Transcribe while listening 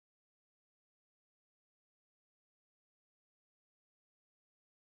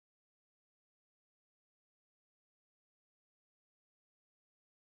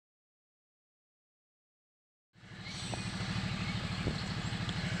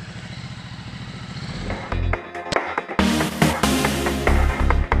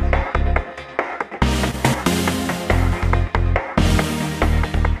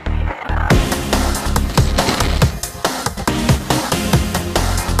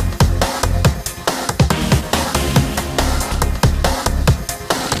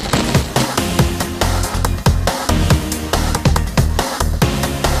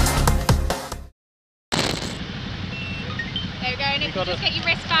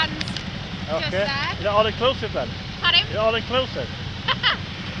stands just there. Is it all inclusive then? Pardon? Is it all inclusive?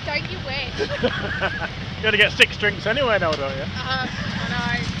 Don't you wish? You only get 6 drinks anyway now, don't you? I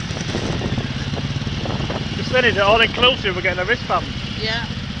know. Just then, is it all inclusive? We're getting a wristband. Yeah.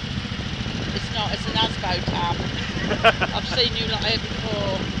 It's not, it's an Asbo camp. I've seen you like it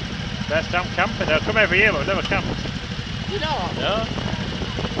before. Best damn camping. They'll come every year, but we've never camped. You know? No.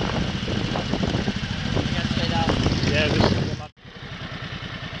 Yeah, this is the man.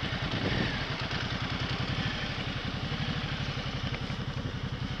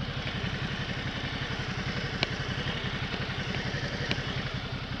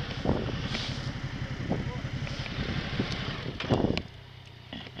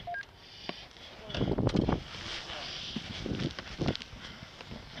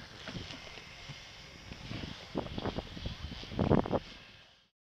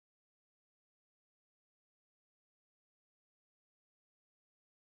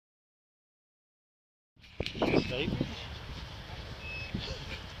 Steve.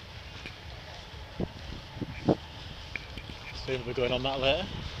 See if we're going on that later.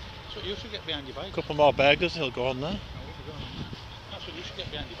 That's what you should get behind your bike. A couple more burgers, he'll go on there. That's what you should get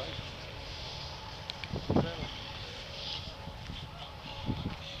behind your bike.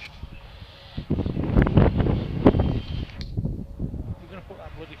 You're going to put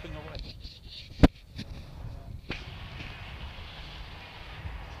that bloody thing away.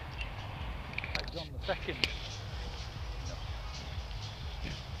 It's on the second.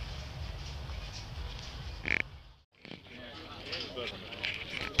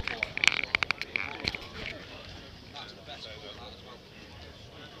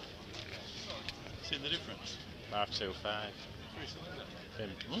 Seen the difference? 525.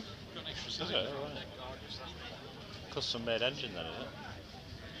 Got an extra cylinder. Is it? Right. Custom made engine then, is it?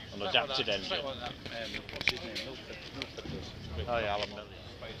 An adapted engine. Like that, what's his name? Milford does. Oh yeah, Alan Millie.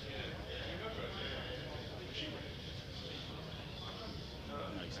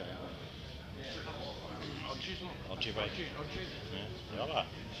 Odgy bike. Yeah, you like that?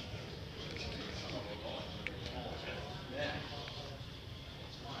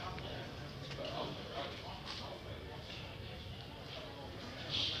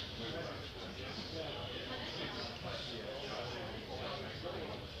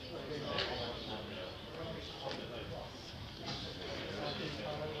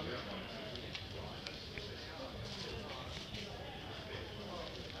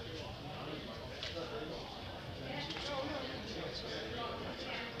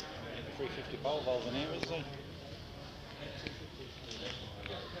 Ball valve in here, is there?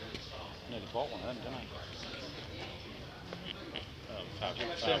 Nearly bought one then, didn't I? Oh,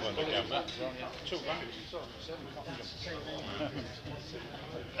 500 gamma. 2 grand.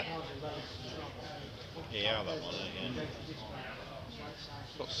 Yeah, that one, yeah.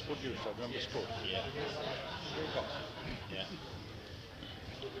 It's got spud use, I remember spud. Yeah. Yeah.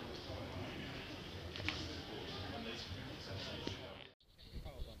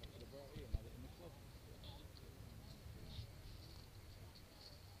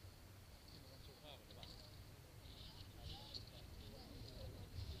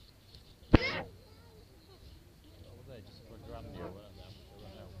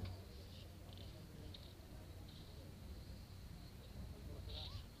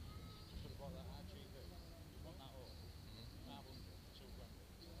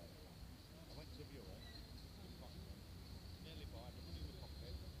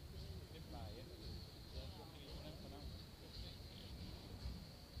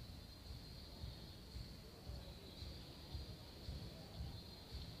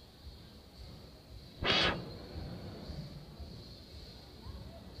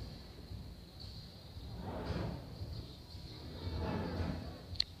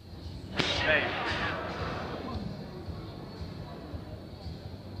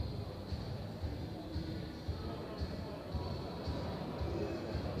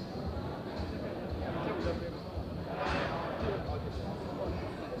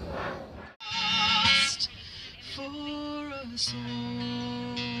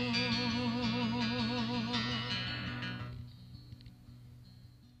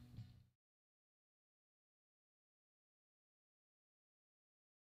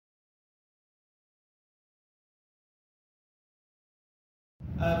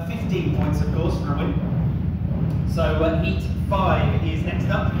 Uh, 15 points, of course, for a win. So heat 5 is next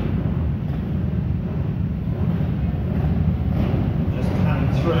up. Just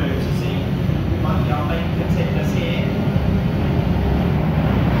panning through to see who might be our main contenders here.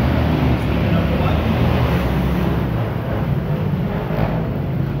 Sweeping up the way.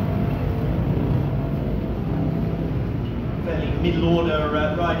 Fairly middle order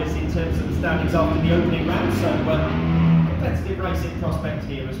riders in terms of the standings after the opening round. So competitive racing prospect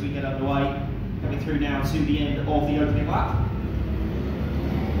here as we get underway. Coming through now to the end of the opening lap.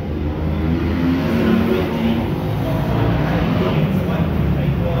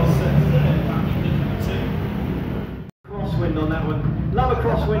 Crosswind on that one. Love a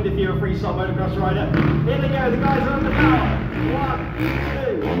crosswind if you're a freestyle motocross rider. Here they go, the guys are on the power.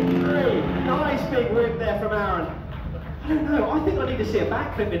 1, 2, 3. Nice big whip there from Aaron. I don't know, I think I need to see a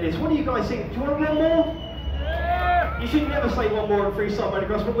backflip in this. What do you guys think? Do you want one more? You should never say one more in freestyle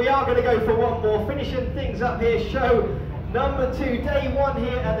motocross, but we are going to go for one more. Finishing things up here, show number 2, day 1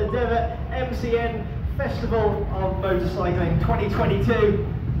 here at the Devitt MCN Festival of Motorcycling 2022.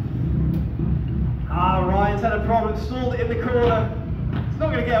 Ryan's had a problem, stalled in the corner. He's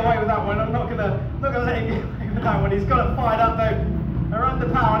not going to get away with that one. I'm not going to let him get away with that one. He's got it fired up though. They're under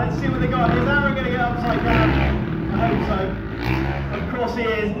power. Let's see what they got. Is Aaron going to get upside down? I hope so. Of course he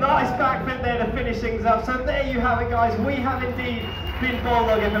is. Nice backflip there to finish things up. So there you have it, guys. We have indeed been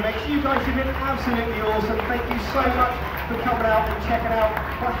Bulldog FMX. You guys have been absolutely awesome. Thank you so much for coming out and checking out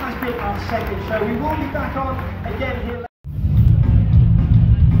what has been our second show. We will be back on again here.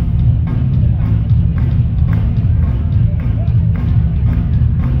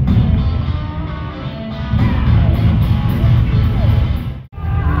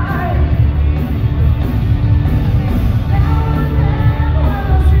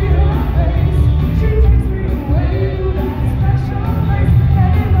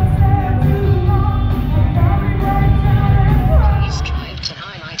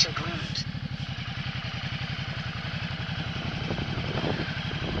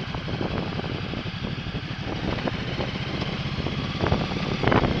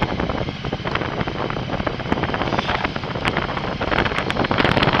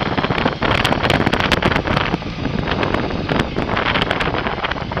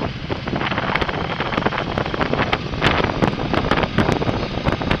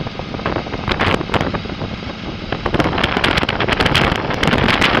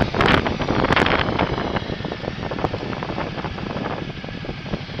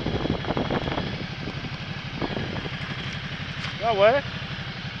 That way?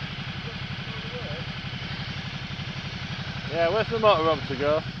 Yeah, where's the motorhome to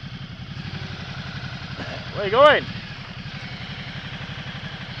go? Where are you going?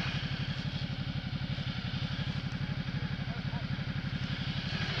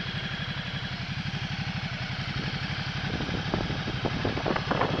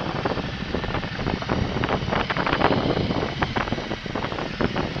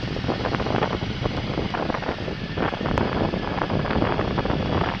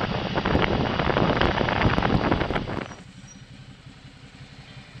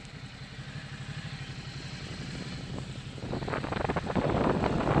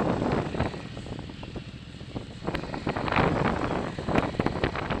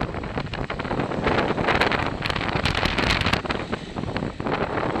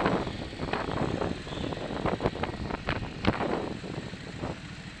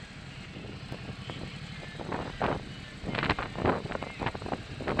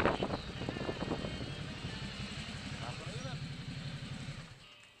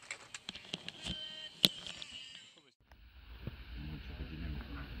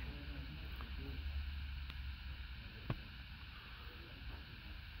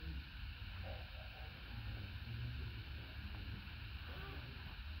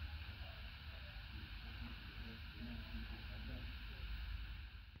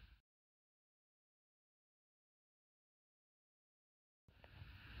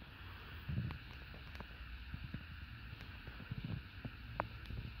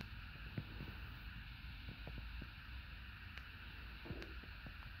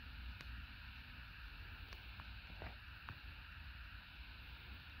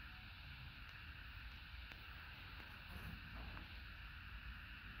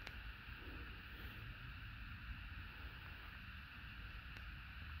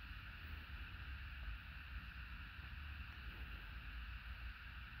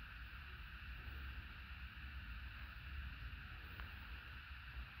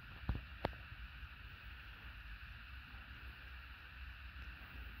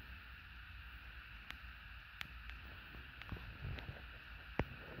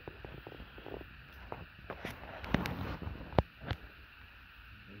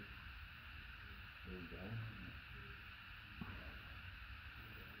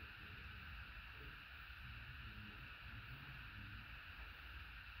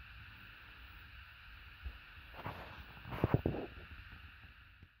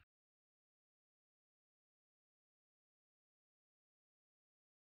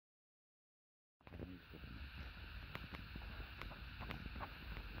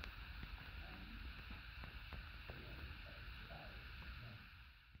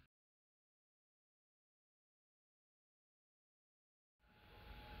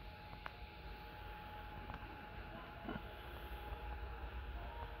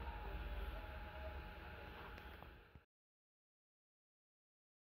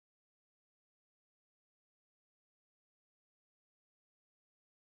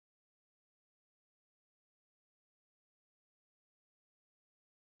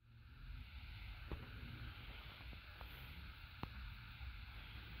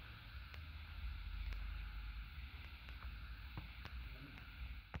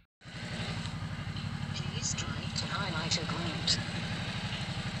 route.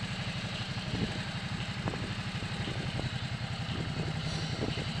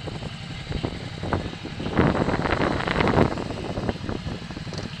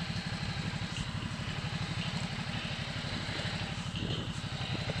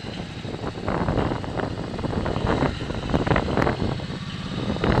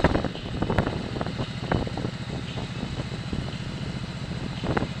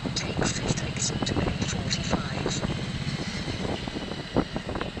 Take fifth exit to A45.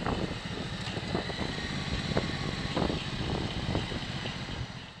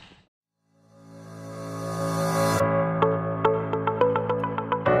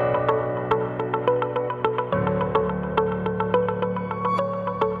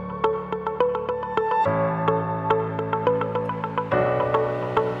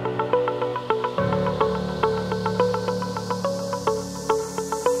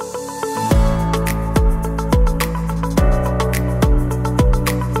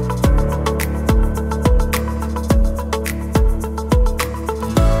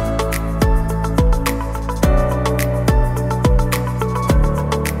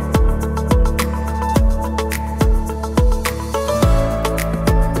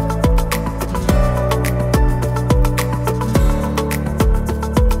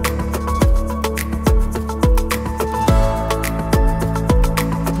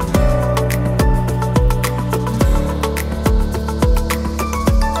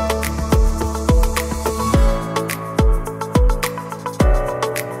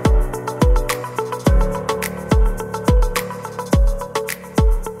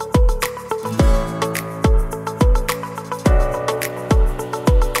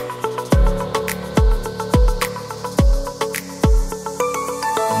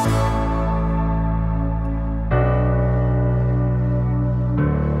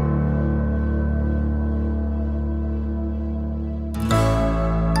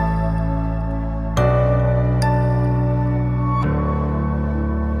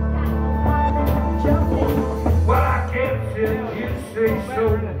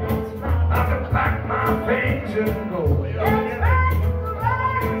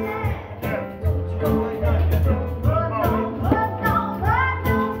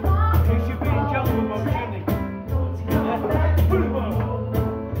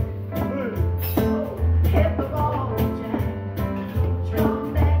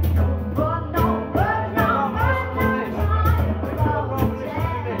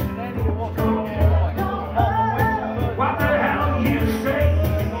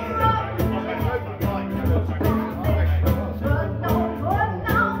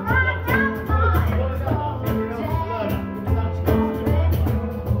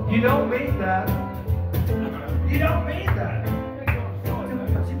 You don't mean that. You don't mean that.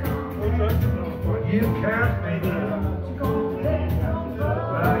 You can't mean that.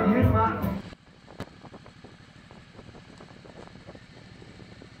 You might.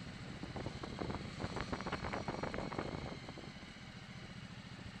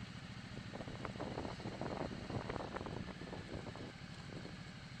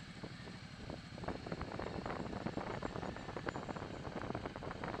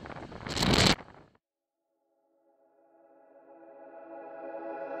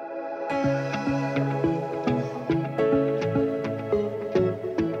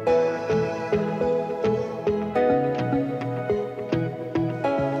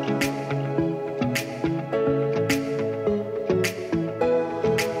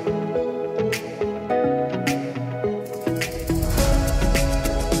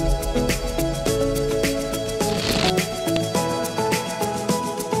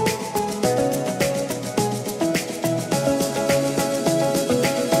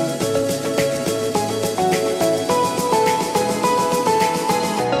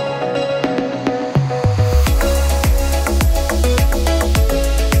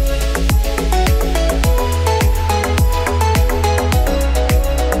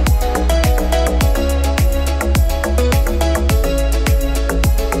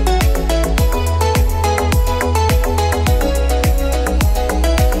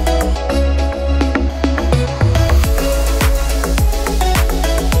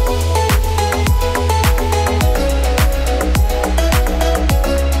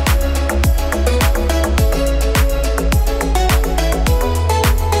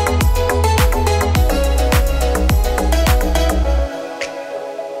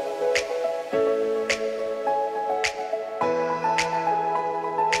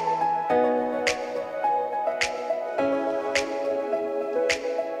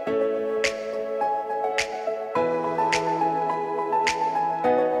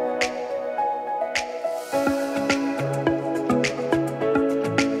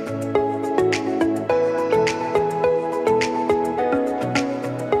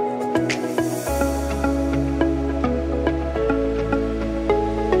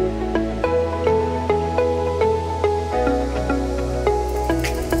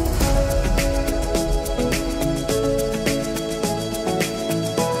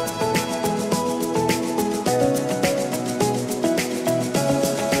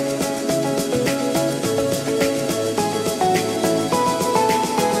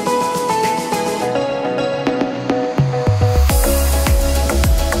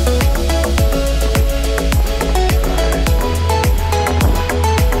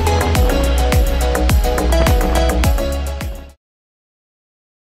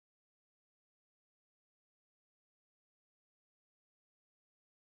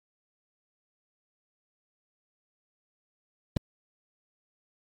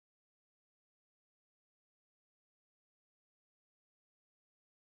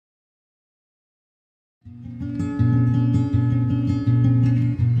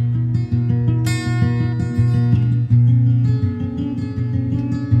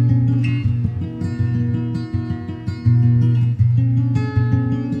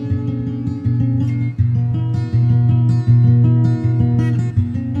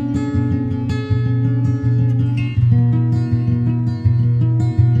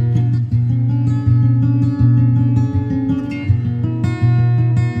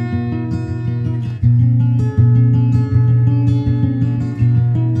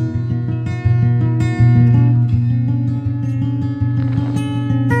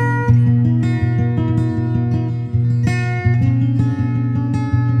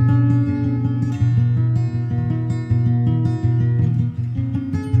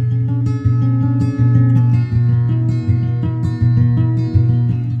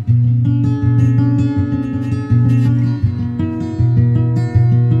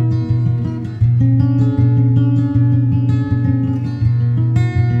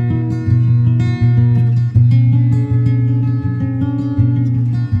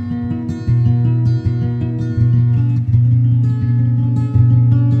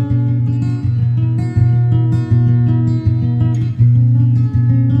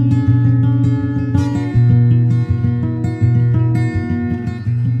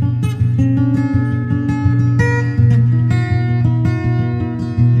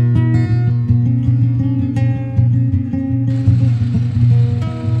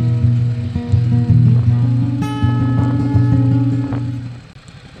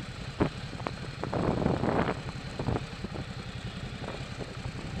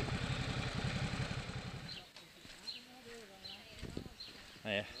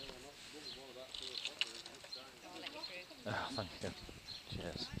 Yeah. Oh, thank you.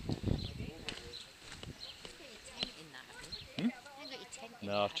 Cheers.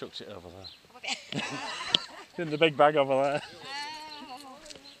 No, I've chucked it over there. It's in the big bag over there.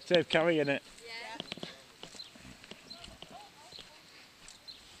 Save carrying it.